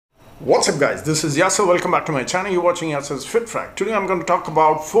What's up guys, this is Yasser. Welcome back to my channel. You're watching Yasser's Fit Frack. Today I'm going to talk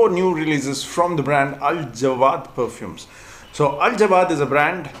about 4 new releases from the brand Jawaad Perfumes. So Jawaad is a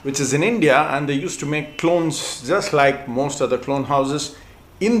brand which is in India, and they used to make clones just like most other clone houses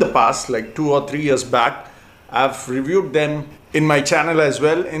in the past, like 2 or 3 years back. I've reviewed them in my channel as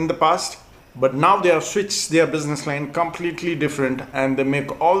well in the past, but now they have switched their business line completely different, and they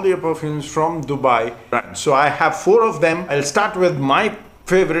make all their perfumes from Dubai brand. So I have 4 of them. I'll start with my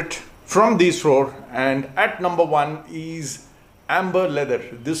favorite from these 4, and at number 1 is Amber Leather.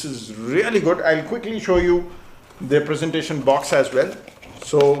 This is really good. I'll quickly show you the presentation box as well.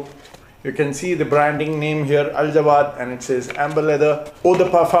 So you can see the branding name here, Jawaad, and it says Amber Leather, Eau de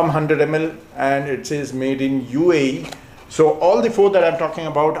Parfum 100 ml, and it says made in UAE. So all the 4 that I'm talking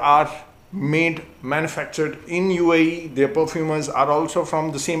about are manufactured in UAE. Their perfumers are also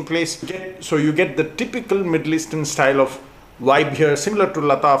from the same place. So you get the typical Middle Eastern style of vibe here, similar to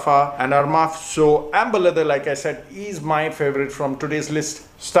Latafa and Armaf. So Amber Leather, like I said, is my favorite from today's list.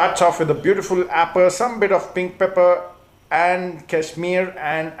 Starts off with a beautiful apple, some bit of pink pepper and cashmere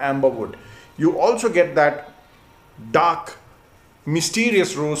and amber wood. You also get that dark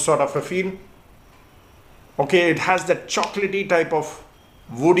mysterious rose sort of a feel. Okay, it has that chocolatey type of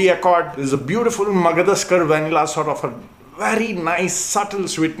woody accord. There's a beautiful Madagascar vanilla, sort of a very nice subtle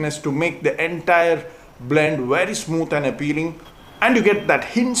sweetness to make the entire blend very smooth and appealing, and you get that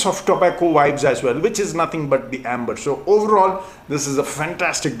hints of tobacco vibes as well, which is nothing but the amber. So overall, this is a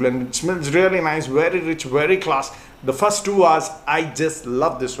fantastic blend. It smells really nice, very rich, very class. The first 2 hours, I just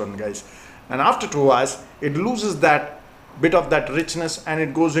love this one, guys, and after 2 hours it loses that bit of that richness and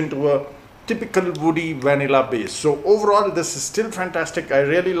it goes into a typical woody vanilla base. So overall, this is still fantastic. I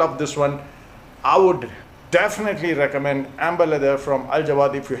really love this one. I would definitely recommend Amber Leather from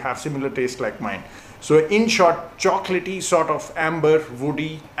Jawaad if you have similar taste like mine. So in short, chocolatey sort of amber,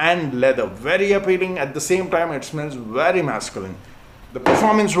 woody and leather. Very appealing. At the same time, it smells very masculine. The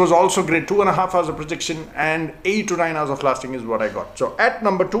performance was also great. 2.5 hours of projection and 8 to 9 hours of lasting is what I got. So at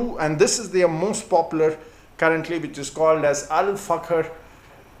number 2, and this is their most popular currently, which is called as Fakher.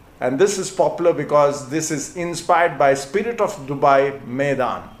 And this is popular because this is inspired by Spirit of Dubai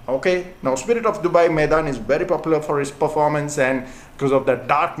Maidan. Okay, now Spirit of Dubai Maidan is very popular for its performance and because of that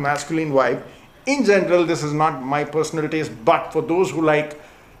dark masculine vibe. In general, this is not my personal taste, but for those who like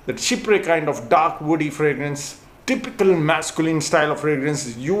that shipwreck kind of dark woody fragrance, typical masculine style of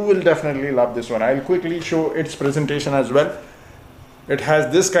fragrance, you will definitely love this one. I'll quickly show its presentation as well. It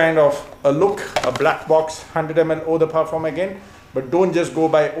has this kind of a look, a black box, 100 ml Eau de Parfum again, but don't just go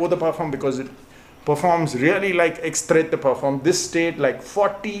by Eau de Parfum because it performs really like extrait de parfum. This stayed like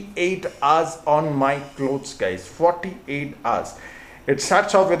 48 hours on my clothes, guys. 48 hours. It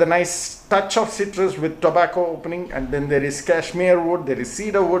starts off with a nice touch of citrus with tobacco opening, and then there is cashmere wood, there is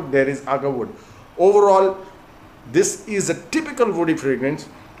cedar wood, there is agar wood. Overall, this is a typical woody fragrance,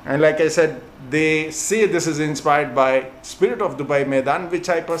 and like I said, they say this is inspired by Spirit of Dubai Maidan, which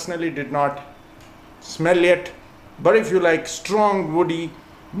I personally did not smell yet. But if you like strong woody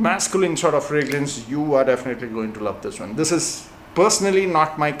masculine sort of fragrance, you are definitely going to love this one. This is personally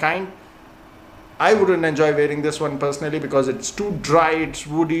not my kind. I wouldn't enjoy wearing this one personally because it's too dry, it's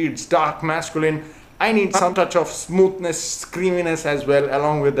woody, it's dark masculine. I need some touch of smoothness, creaminess as well,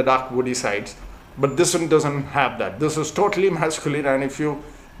 along with the dark woody sides. But this one doesn't have that. This is totally masculine, and if you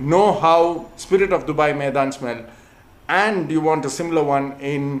know how Spirit of Dubai Maidan smell and you want a similar one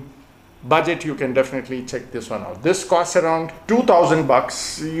in budget, you can definitely check this one out. This costs around 2,000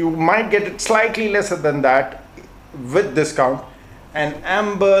 bucks. You might get it slightly lesser than that with discount. And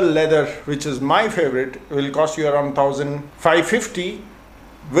Amber Leather, which is my favorite, will cost you around 1,550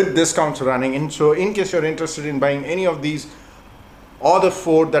 with discounts running in. So in case you're interested in buying any of these or the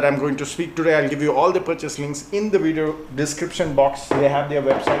 4 that I'm going to speak today, I'll give you all the purchase links in the video description box. They have their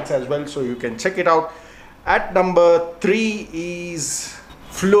websites as well, so you can check it out. At number 3 is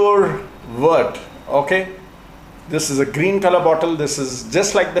Fleur Vert. Okay, this is a green color bottle. This is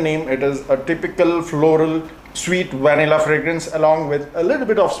just like the name. It is a typical floral sweet vanilla fragrance along with a little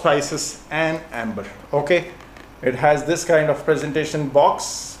bit of spices and amber. Okay, it has this kind of presentation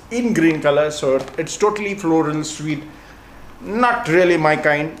box in green color, so it's totally floral sweet. Not really my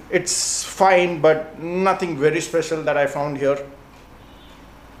kind. It's fine, but nothing very special that I found here.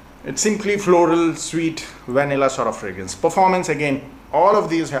 It's simply floral sweet vanilla sort of fragrance. Performance, again, all of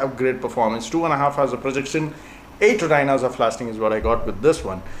these have great performance. 2.5 hours of projection, 8 to 9 hours of lasting is what I got with this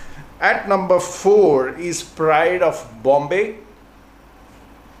one. At number 4 is Pride of Bombay.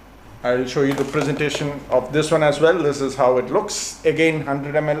 I'll show you the presentation of this one as well. This is how it looks. Again,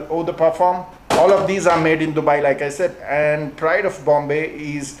 100 ml Eau de Parfum. All of these are made in Dubai, like I said, and Pride of Bombay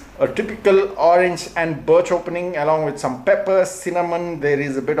is a typical orange and birch opening along with some pepper, cinnamon. There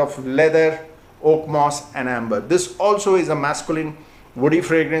is a bit of leather, oak moss and amber. This also is a masculine woody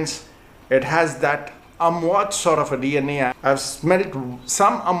fragrance. It has that amouage sort of a DNA. I've smelled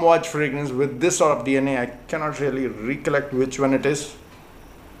some amouage fragrance with this sort of DNA. I cannot really recollect which one it is.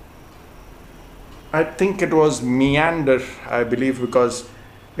 I think it was Meander, I believe, because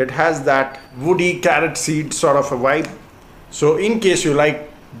it has that woody carrot seed sort of a vibe. So in case you like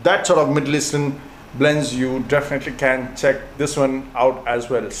that sort of Middle Eastern blends, you definitely can check this one out as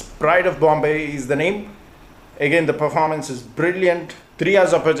well. Pride of Bombay is the name. Again, the performance is brilliant. 3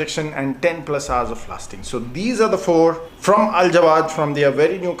 hours of projection and 10 plus hours of lasting. So these are the 4 from Al Jawaad from their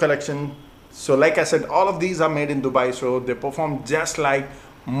very new collection. So like I said, all of these are made in Dubai, so they perform just like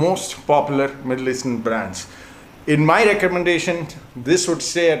most popular Middle Eastern brands. In my recommendation, this would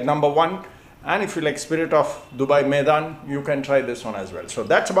stay at number 1. And if you like Spirit of Dubai Maidan, you can try this one as well. So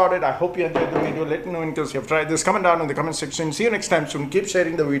that's about it. I hope you enjoyed the video. Let me know in case you have tried this. Comment down in the comment section. See you next time soon. Keep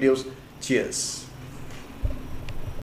sharing the videos. Cheers.